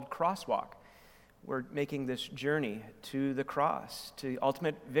crosswalk. We're making this journey to the cross, to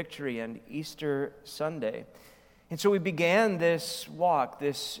ultimate victory and Easter Sunday. And so we began this walk,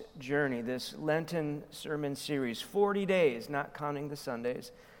 this journey, this Lenten sermon series, 40 days, not counting the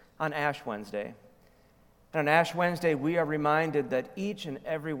Sundays, on Ash Wednesday. And on Ash Wednesday, we are reminded that each and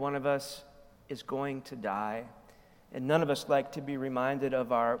every one of us is going to die. And none of us like to be reminded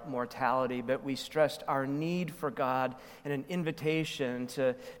of our mortality, but we stressed our need for God and an invitation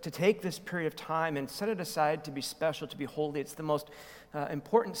to take this period of time and set it aside to be special, to be holy. It's the most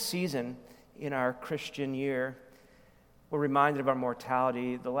important season in our Christian year. We're reminded of our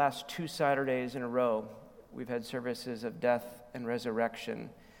mortality. The last 2 Saturdays in a row, we've had services of death and resurrection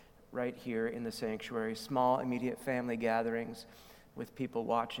right here in the sanctuary, small, immediate family gatherings with people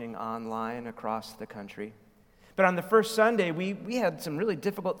watching online across the country. But on the first Sunday, we had some really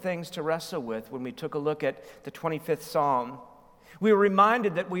difficult things to wrestle with when we took a look at the 25th Psalm. We were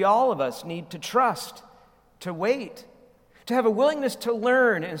reminded that all of us need to trust, to wait, to have a willingness to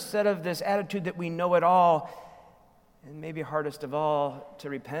learn instead of this attitude that we know it all, and maybe hardest of all, to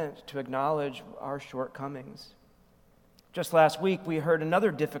repent, to acknowledge our shortcomings. Just last week, we heard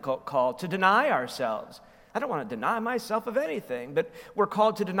another difficult call to deny ourselves. I don't want to deny myself of anything, but we're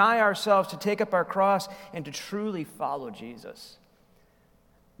called to deny ourselves, to take up our cross, and to truly follow Jesus.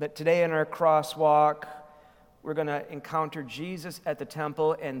 But today in our crosswalk, we're going to encounter Jesus at the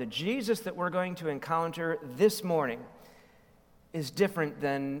temple, and the Jesus that we're going to encounter this morning is different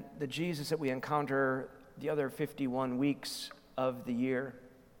than the Jesus that we encounter the other 51 weeks of the year.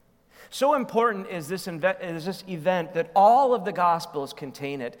 So important is this event that all of the Gospels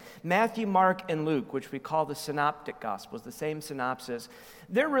contain it. Matthew, Mark, and Luke, which we call the Synoptic Gospels, the same synopsis,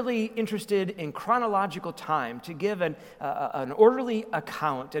 they're really interested in chronological time to give an orderly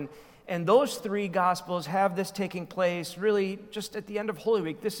account. And those 3 Gospels have this taking place really just at the end of Holy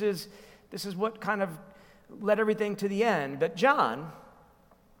Week. This is what kind of led everything to the end. But John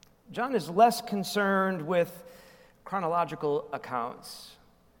is less concerned with chronological accounts.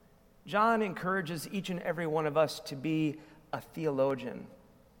 John encourages each and every one of us to be a theologian.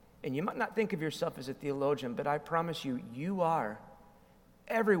 And you might not think of yourself as a theologian, but I promise you, you are.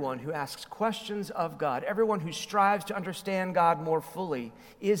 Everyone who asks questions of God, everyone who strives to understand God more fully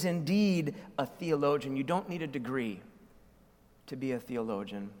is indeed a theologian. You don't need a degree to be a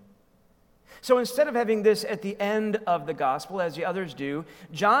theologian. So instead of having this at the end of the gospel, as the others do,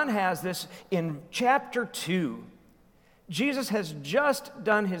 John has this in chapter 2. Jesus has just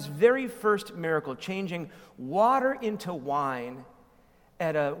done his very first miracle, changing water into wine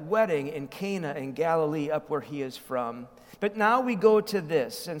at a wedding in Cana in Galilee, up where he is from. But now we go to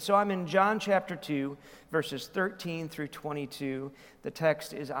this. And so I'm in John chapter 2, verses 13 through 22. The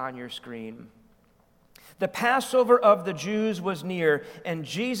text is on your screen. The Passover of the Jews was near, and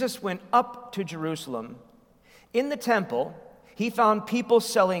Jesus went up to Jerusalem. In the temple, he found people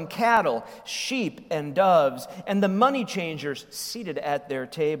selling cattle, sheep, and doves, and the money changers seated at their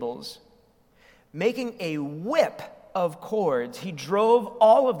tables. Making a whip of cords, he drove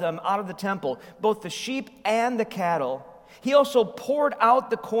all of them out of the temple, both the sheep and the cattle. He also poured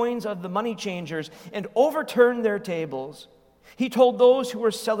out the coins of the money changers and overturned their tables. He told those who were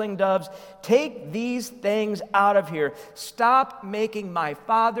selling doves, "Take these things out of here. Stop making my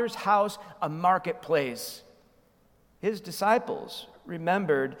Father's house a marketplace." His disciples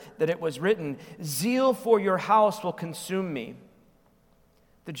remembered that it was written, "Zeal for your house will consume me."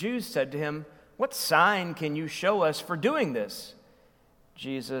 The Jews said to him, "What sign can you show us for doing this?"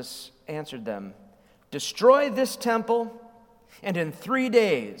 Jesus answered them, "Destroy this temple, and in 3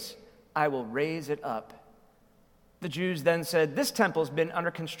 days I will raise it up." The Jews then said, "This temple's been under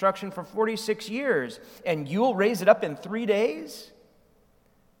construction for 46 years, and you'll raise it up in 3 days?"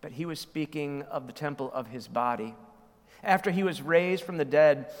 But he was speaking of the temple of his body. After he was raised from the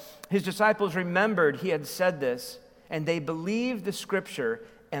dead, his disciples remembered he had said this, and they believed the scripture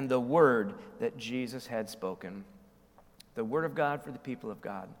and the word that Jesus had spoken. The word of God for the people of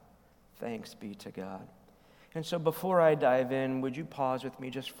God. Thanks be to God. And so before I dive in, would you pause with me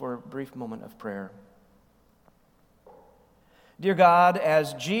just for a brief moment of prayer? Dear God,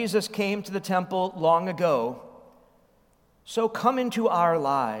 as Jesus came to the temple long ago, so come into our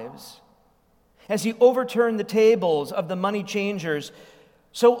lives. As he overturned the tables of the money changers,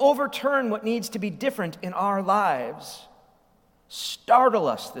 so overturn what needs to be different in our lives. Startle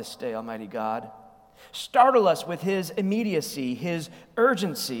us this day, Almighty God. Startle us with his immediacy, his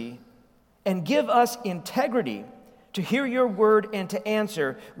urgency, and give us integrity to hear your word and to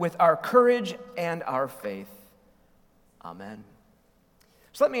answer with our courage and our faith. Amen.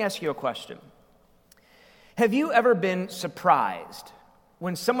 So let me ask you a question. Have you ever been surprised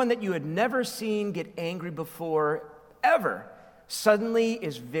when someone that you had never seen get angry before, ever, suddenly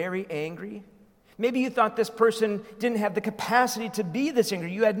is very angry? Maybe you thought this person didn't have the capacity to be this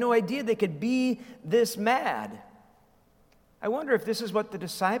angry. You had no idea they could be this mad. I wonder if this is what the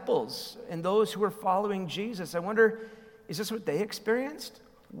disciples and those who were following Jesus, I wonder, is this what they experienced?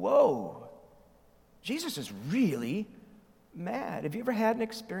 Whoa, Jesus is really mad. Have you ever had an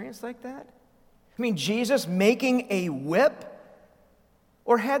experience like that? I mean, Jesus making a whip?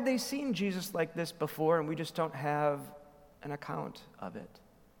 Or had they seen Jesus like this before and we just don't have an account of it?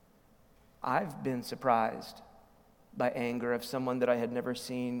 I've been surprised by anger of someone that I had never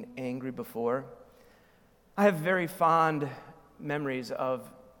seen angry before. I have very fond memories of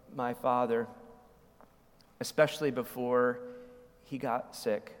my father, especially before he got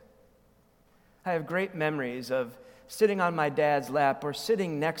sick. I have great memories of sitting on my dad's lap or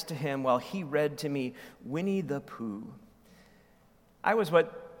sitting next to him while he read to me Winnie the Pooh. I was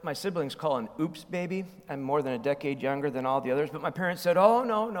what my siblings call an oops baby. I'm more than a decade younger than all the others, but my parents said, oh,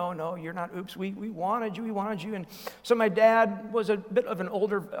 no, you're not oops. We wanted you. And so my dad was a bit of an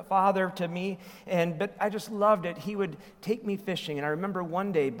older father to me, but I just loved it. He would take me fishing, and I remember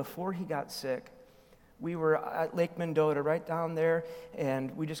one day before he got sick, we were at Lake Mendota right down there,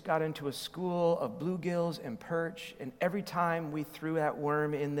 and we just got into a school of bluegills and perch, and every time we threw that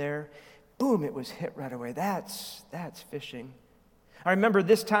worm in there, boom, it was hit right away. That's fishing. I remember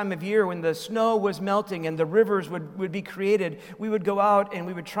this time of year when the snow was melting and the rivers would be created, we would go out and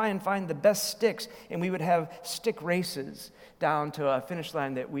we would try and find the best sticks, and we would have stick races down to a finish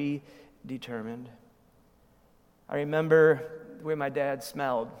line that we determined. I remember the way my dad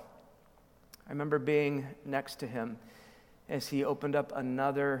smelled. I remember being next to him as he opened up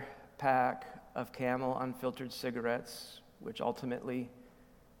another pack of Camel unfiltered cigarettes, which ultimately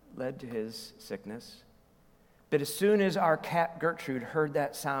led to his sickness. But as soon as our cat Gertrude heard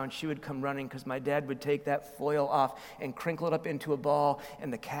that sound, she would come running because my dad would take that foil off and crinkle it up into a ball,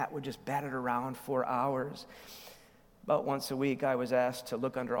 and the cat would just bat it around for hours. About once a week, I was asked to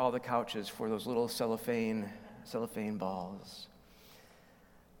look under all the couches for those little cellophane balls.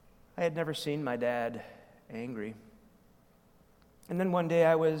 I had never seen my dad angry. And then one day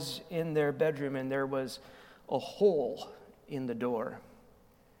I was in their bedroom, and there was a hole in the door,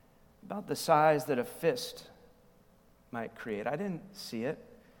 about the size that a fist might create. I didn't see it,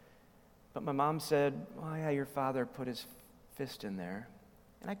 but my mom said, "Oh yeah, your father put his fist in there,"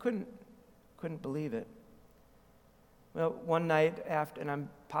 and I couldn't believe it. Well, one night after, and I'm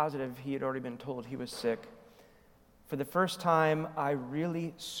positive he had already been told he was sick, for the first time I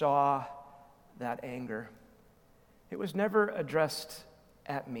really saw that anger. It was never addressed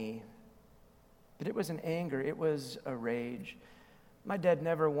at me, but it was an anger. It was a rage. My dad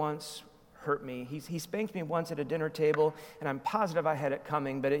never once hurt me. He spanked me once at a dinner table, and I'm positive I had it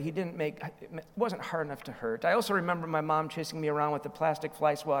coming, but it wasn't hard enough to hurt. I also remember my mom chasing me around with a plastic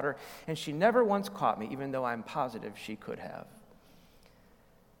fly swatter, and she never once caught me, even though I'm positive she could have.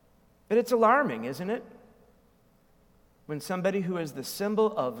 But it's alarming, isn't it? When somebody who is the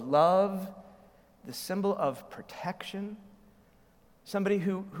symbol of love, the symbol of protection, somebody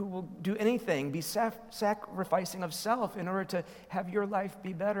who will do anything, be sacrificing of self in order to have your life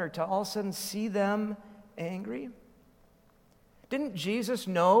be better, to all of a sudden see them angry? Didn't Jesus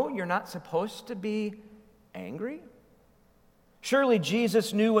know you're not supposed to be angry? Surely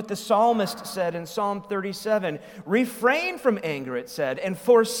Jesus knew what the psalmist said in Psalm 37. Refrain from anger, it said, and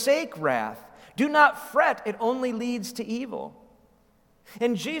forsake wrath. Do not fret, it only leads to evil.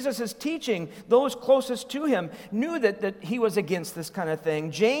 And Jesus' teaching, those closest to him knew that he was against this kind of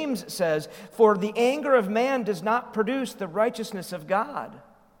thing. James says, "For the anger of man does not produce the righteousness of God."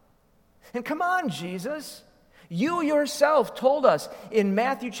 And come on, Jesus. You yourself told us in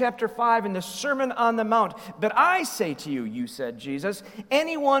Matthew chapter 5 in the Sermon on the Mount, "But I say to you," you said, Jesus,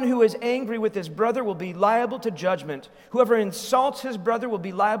 "anyone who is angry with his brother will be liable to judgment. Whoever insults his brother will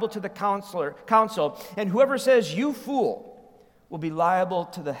be liable to the council. And whoever says, 'You fool,' will be liable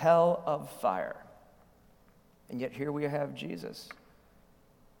to the hell of fire." And yet here we have Jesus,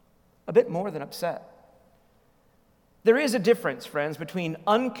 a bit more than upset. There is a difference, friends, between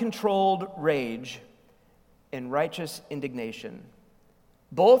uncontrolled rage and righteous indignation.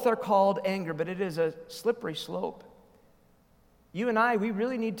 Both are called anger, but it is a slippery slope. You and I, we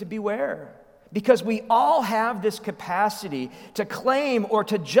really need to beware, because we all have this capacity to claim or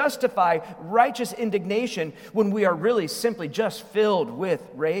to justify righteous indignation when we are really simply just filled with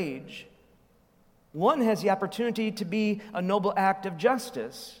rage. One has the opportunity to be a noble act of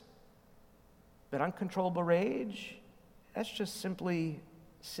justice, but uncontrollable rage, that's just simply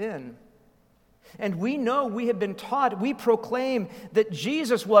sin. And we know, we have been taught, we proclaim that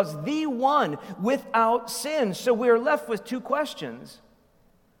Jesus was the one without sin. So we are left with two questions.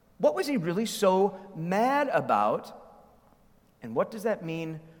 What was he really so mad about? And what does that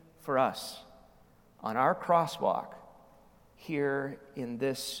mean for us on our crosswalk here in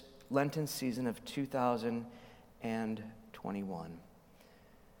this Lenten season of 2021?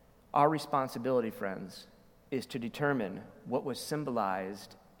 Our responsibility, friends, is to determine what was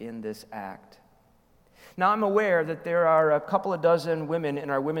symbolized in this act. Now, I'm aware that there are a couple of dozen women in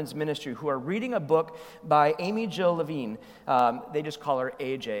our women's ministry who are reading a book by Amy Jill Levine. They just call her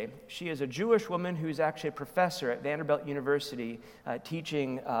AJ. She is a Jewish woman who's actually a professor at Vanderbilt University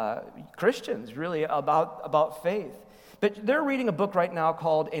teaching Christians, really, about faith. But they're reading a book right now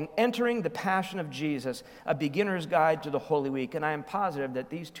called In Entering the Passion of Jesus, A Beginner's Guide to the Holy Week. And I am positive that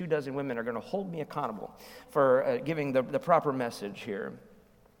these 24 women are going to hold me accountable for giving the proper message here.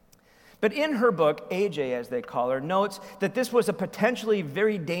 But in her book, AJ, as they call her, notes that this was a potentially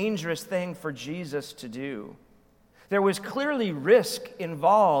very dangerous thing for Jesus to do. There was clearly risk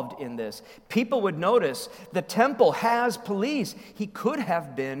involved in this. People would notice the temple has police. He could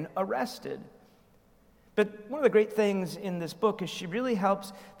have been arrested. But one of the great things in this book is she really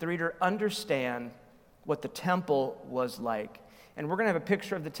helps the reader understand what the temple was like. And we're going to have a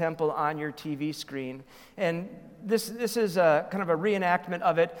picture of the temple on your TV screen. And this is a kind of a reenactment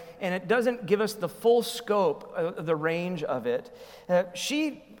of it, and it doesn't give us the full scope of the range of it.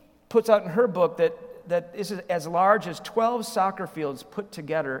 She puts out in her book that this is as large as 12 soccer fields put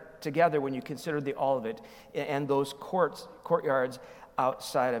together when you consider all of it, and those courtyards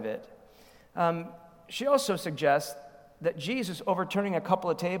outside of it. She also suggests that Jesus overturning a couple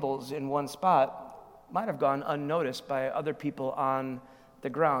of tables in one spot might have gone unnoticed by other people on the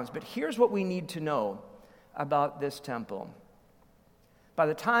grounds. But here's what we need to know about this temple. By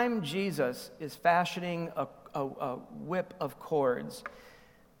the time Jesus is fashioning a whip of cords,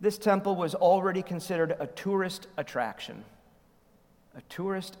 this temple was already considered a tourist attraction. A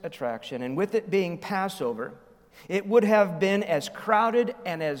tourist attraction. And with it being Passover, it would have been as crowded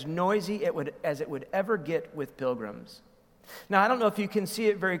and as noisy as it would ever get with pilgrims. Now, I don't know if you can see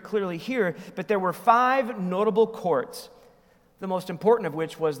it very clearly here, but there were 5 notable courts, the most important of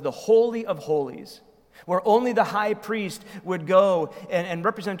which was the Holy of Holies, where only the high priest would go and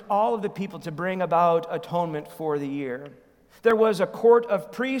represent all of the people to bring about atonement for the year. There was a court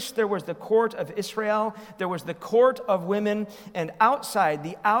of priests, there was the court of Israel, there was the court of women, and outside,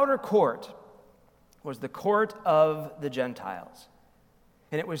 the outer court, was the court of the Gentiles.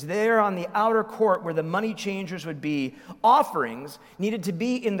 And it was there on the outer court where the money changers would be. Offerings needed to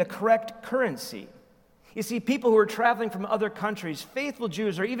be in the correct currency. You see, people who were traveling from other countries, faithful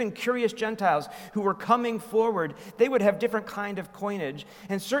Jews or even curious Gentiles who were coming forward, they would have different kind of coinage.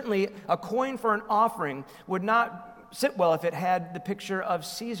 And certainly a coin for an offering would not sit well if it had the picture of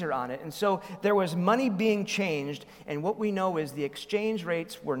Caesar on it. And so there was money being changed, and what we know is the exchange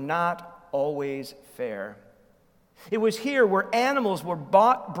rates were not always fair. It was here where animals were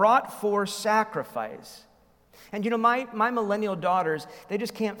brought for sacrifice. And you know, my millennial daughters, they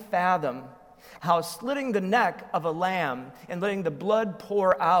just can't fathom how slitting the neck of a lamb and letting the blood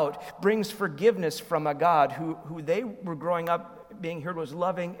pour out brings forgiveness from a God who they were growing up being heard was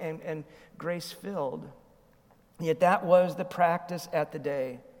loving and grace-filled. Yet that was the practice at the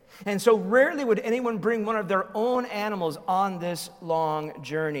day. And so rarely would anyone bring one of their own animals on this long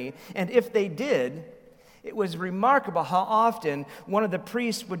journey. And if they did, it was remarkable how often one of the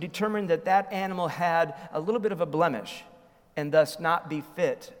priests would determine that that animal had a little bit of a blemish and thus not be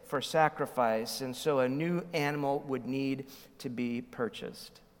fit for sacrifice. And so a new animal would need to be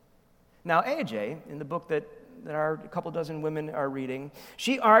purchased. Now, AJ, in the book that a couple dozen women are reading,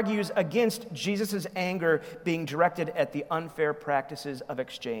 she argues against Jesus' anger being directed at the unfair practices of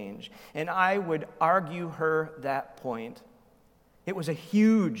exchange. And I would argue her that point. It was a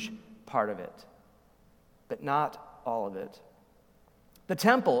huge part of it, but not all of it. The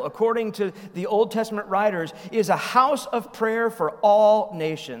temple, according to the Old Testament writers, is a house of prayer for all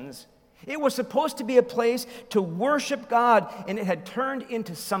nations. It was supposed to be a place to worship God, and it had turned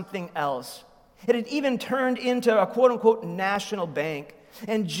into something else. It had even turned into a quote-unquote national bank.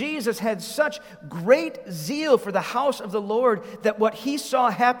 And Jesus had such great zeal for the house of the Lord that what he saw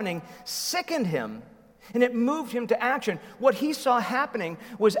happening sickened him, and it moved him to action. What he saw happening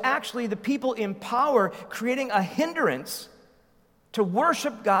was actually the people in power creating a hindrance to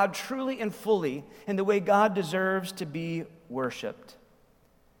worship God truly and fully in the way God deserves to be worshiped.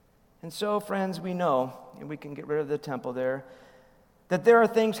 And so, friends, we know, and we can get rid of the temple there, that there are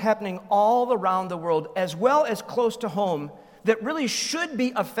things happening all around the world, as well as close to home, that really should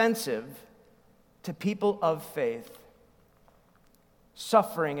be offensive, to people of faith,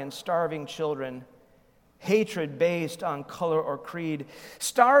 suffering and starving children, hatred based on color or creed,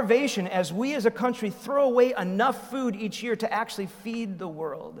 starvation as we as a country throw away enough food each year to actually feed the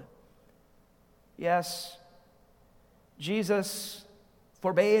world. Yes, Jesus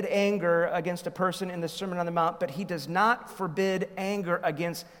forbade anger against a person in the Sermon on the Mount, but he does not forbid anger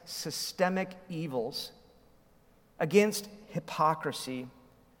against systemic evils, against hypocrisy,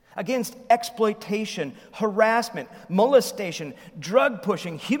 against exploitation, harassment, molestation, drug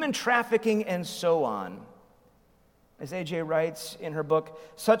pushing, human trafficking, and so on. As A.J. writes in her book,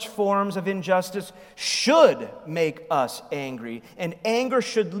 such forms of injustice should make us angry, and anger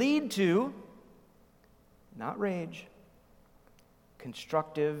should lead to, not rage,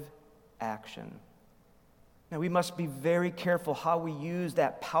 constructive action. Now, we must be very careful how we use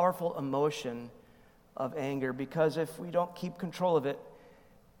that powerful emotion of anger, because if we don't keep control of it,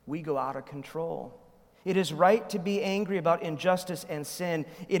 we go out of control. It is right to be angry about injustice and sin.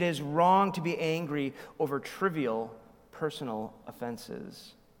 It is wrong to be angry over trivial personal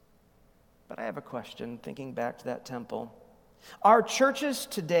offenses. But I have a question, thinking back to that temple. Are churches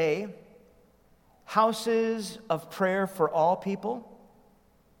today houses of prayer for all people?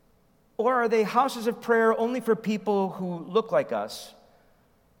 Or are they houses of prayer only for people who look like us,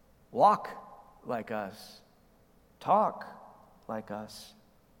 walk like us, talk like us?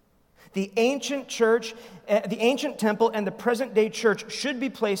 The ancient church, the ancient temple, and the present-day church should be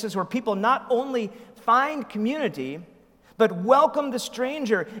places where people not only find community, but welcome the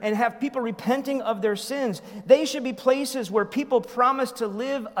stranger and have people repenting of their sins. They should be places where people promise to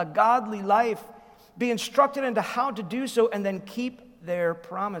live a godly life, be instructed into how to do so, and then keep their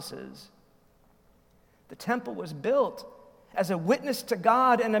promises. The temple was built as a witness to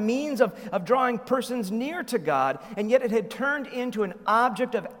God and a means of drawing persons near to God, and yet it had turned into an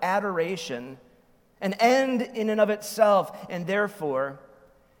object of adoration, an end in and of itself, and therefore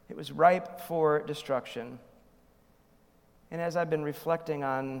it was ripe for destruction. And as I've been reflecting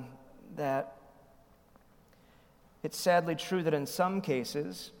on that, it's sadly true that in some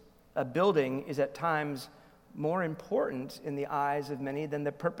cases, a building is at times more important in the eyes of many than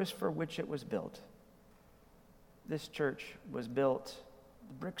the purpose for which it was built. This church was built,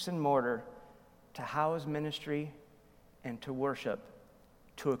 bricks and mortar, to house ministry and to worship,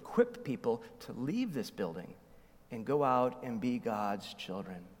 to equip people to leave this building and go out and be God's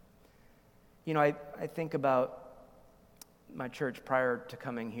children. You know, I think about my church prior to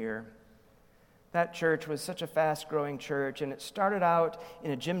coming here. That church was such a fast-growing church, and it started out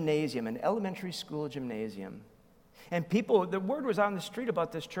in a gymnasium, an elementary school gymnasium. And people, the word was on the street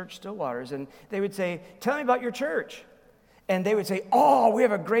about this church, Stillwaters, and they would say, "Tell me about your church." And they would say, "Oh, we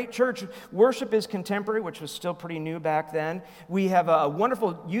have a great church. Worship is contemporary," which was still pretty new back then. "We have a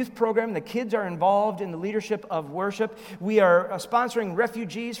wonderful youth program. The kids are involved in the leadership of worship. We are sponsoring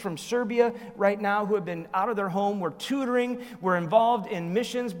refugees from Serbia right now who have been out of their home. We're tutoring. We're involved in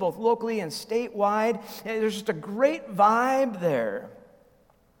missions both locally and statewide." And there's just a great vibe there.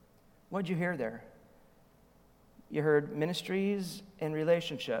 What'd you hear there? You heard ministries and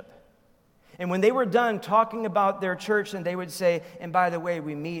relationship. And when they were done talking about their church, then they would say, "And by the way,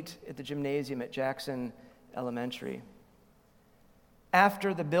 we meet at the gymnasium at Jackson Elementary."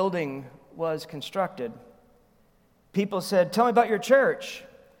 After the building was constructed, people said, "Tell me about your church."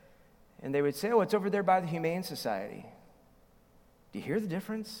 And they would say, "Oh, it's over there by the Humane Society." Do you hear the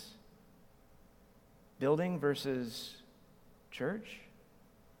difference? Building versus church?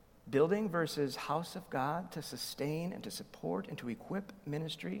 Building versus house of God to sustain and to support and to equip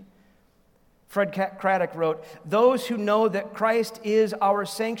ministry? Fred Craddock wrote, "Those who know that Christ is our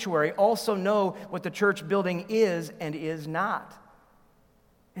sanctuary also know what the church building is and is not."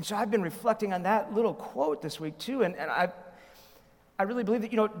 And so I've been reflecting on that little quote this week too, and I really believe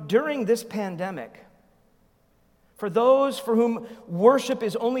that, during this pandemic, for those for whom worship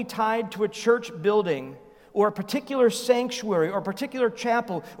is only tied to a church building or a particular sanctuary or a particular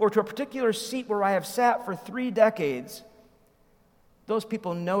chapel or to a particular seat where I have sat for 3 decades, those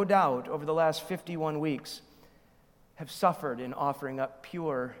people, no doubt, over the last 51 weeks, have suffered in offering up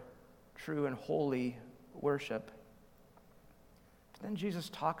pure, true, and holy worship. But then Jesus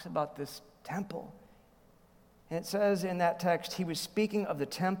talks about this temple. And it says in that text, he was speaking of the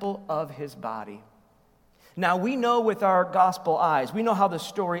temple of his body. Now, we know with our gospel eyes, we know how the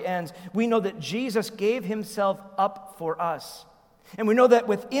story ends. We know that Jesus gave himself up for us. And we know that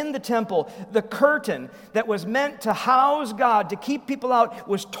within the temple, the curtain that was meant to house God, to keep people out,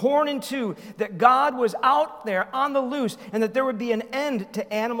 was torn in two, that God was out there on the loose, and that there would be an end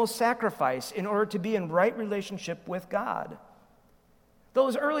to animal sacrifice in order to be in right relationship with God.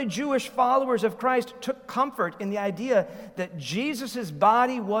 Those early Jewish followers of Christ took comfort in the idea that Jesus'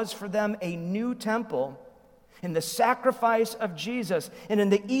 body was for them a new temple. In the sacrifice of Jesus and in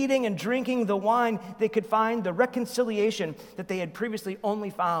the eating and drinking the wine, they could find the reconciliation that they had previously only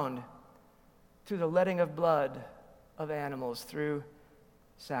found through the letting of blood of animals, through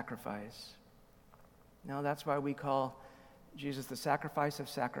sacrifice. Now, that's why we call Jesus the sacrifice of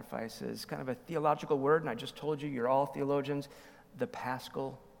sacrifices. Kind of a theological word, and I just told you, you're all theologians. The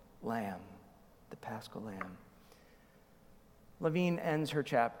Paschal Lamb. The Paschal Lamb. Levine ends her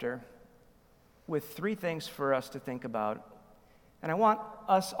chapter with three things for us to think about. And I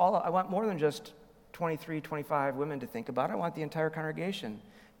want more than just 23, 25 women to think about it. I want the entire congregation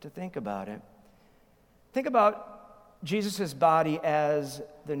to think about it. Think about Jesus' body as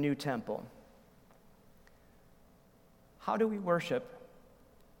the new temple. How do we worship?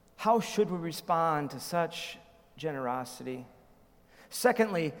 How should we respond to such generosity?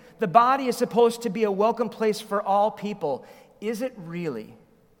 Secondly, the body is supposed to be a welcome place for all people. Is it really?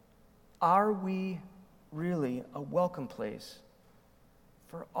 Are we really a welcome place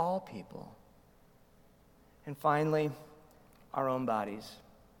for all people? And finally, our own bodies.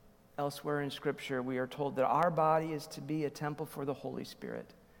 Elsewhere in Scripture, we are told that our body is to be a temple for the Holy Spirit.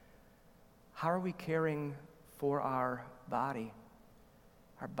 How are we caring for our body?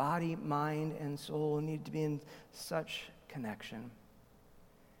 Our body, mind, and soul need to be in such connection.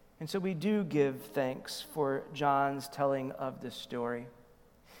 And so we do give thanks for John's telling of this story.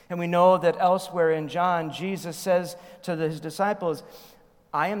 And we know that elsewhere in John, Jesus says to his disciples,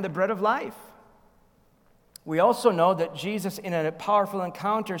 I am the bread of life. We also know that Jesus, in a powerful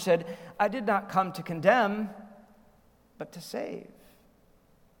encounter, said, I did not come to condemn, but to save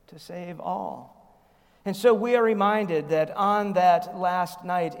all. And so we are reminded that on that last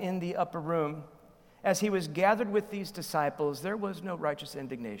night in the upper room, as he was gathered with these disciples, there was no righteous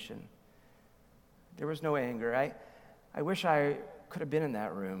indignation. There was no anger. I wish I could have been in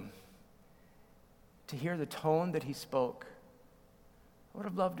that room to hear the tone that he spoke. I would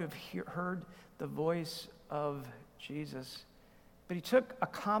have loved to have heard the voice of Jesus. But he took a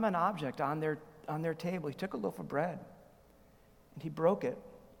common object on their table. He took a loaf of bread, and he broke it.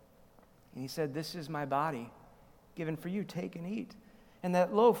 And he said, this is my body given for you. Take and eat. And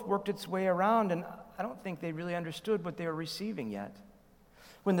that loaf worked its way around, and I don't think they really understood what they were receiving yet.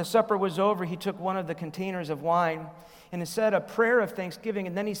 When the supper was over, he took one of the containers of wine and he said a prayer of thanksgiving,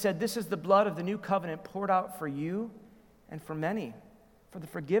 and then he said, this is the blood of the new covenant poured out for you and for many, for the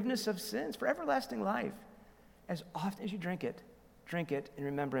forgiveness of sins, for everlasting life. As often as you drink it in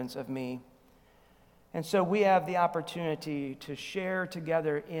remembrance of me. And so we have the opportunity to share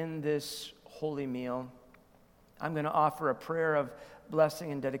together in this holy meal. I'm going to offer a prayer of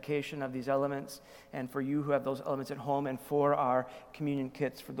blessing and dedication of these elements, and for you who have those elements at home, and for our communion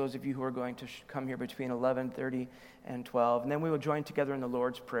kits, for those of you who are going to come here between 11:30 and 12. And then we will join together in the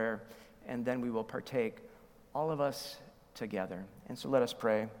Lord's Prayer, and then we will partake, all of us together. And so let us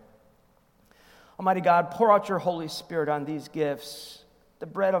pray. Almighty God, pour out your Holy Spirit on these gifts, the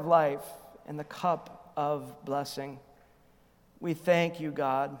bread of life and the cup of blessing. We thank you,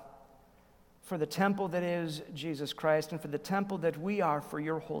 God, for the temple that is Jesus Christ, and for the temple that we are for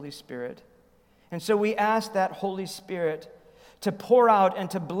your Holy Spirit. And so we ask that Holy Spirit to pour out and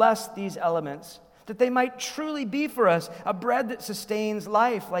to bless these elements, that they might truly be for us a bread that sustains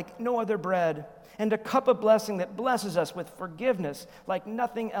life like no other bread, and a cup of blessing that blesses us with forgiveness like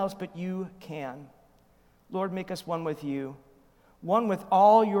nothing else but you can. Lord, make us one with you, one with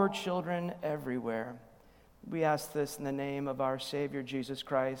all your children everywhere. We ask this in the name of our Savior, Jesus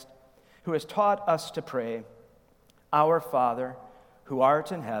Christ, who has taught us to pray, Our Father, who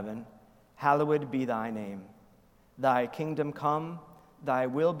art in heaven, hallowed be thy name. Thy kingdom come, thy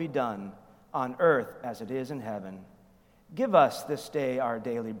will be done, on earth as it is in heaven. Give us this day our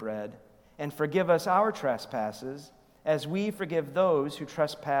daily bread, and forgive us our trespasses, as we forgive those who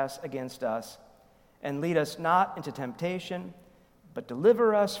trespass against us. And lead us not into temptation, but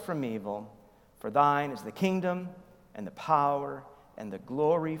deliver us from evil. For thine is the kingdom, and the power, and the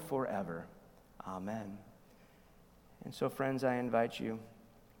glory forever. Amen. And so, friends, I invite you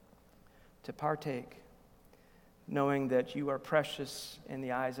to partake, knowing that you are precious in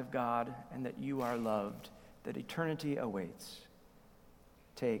the eyes of God and that you are loved, that eternity awaits.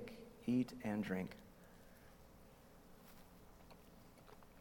 Take, eat, and drink.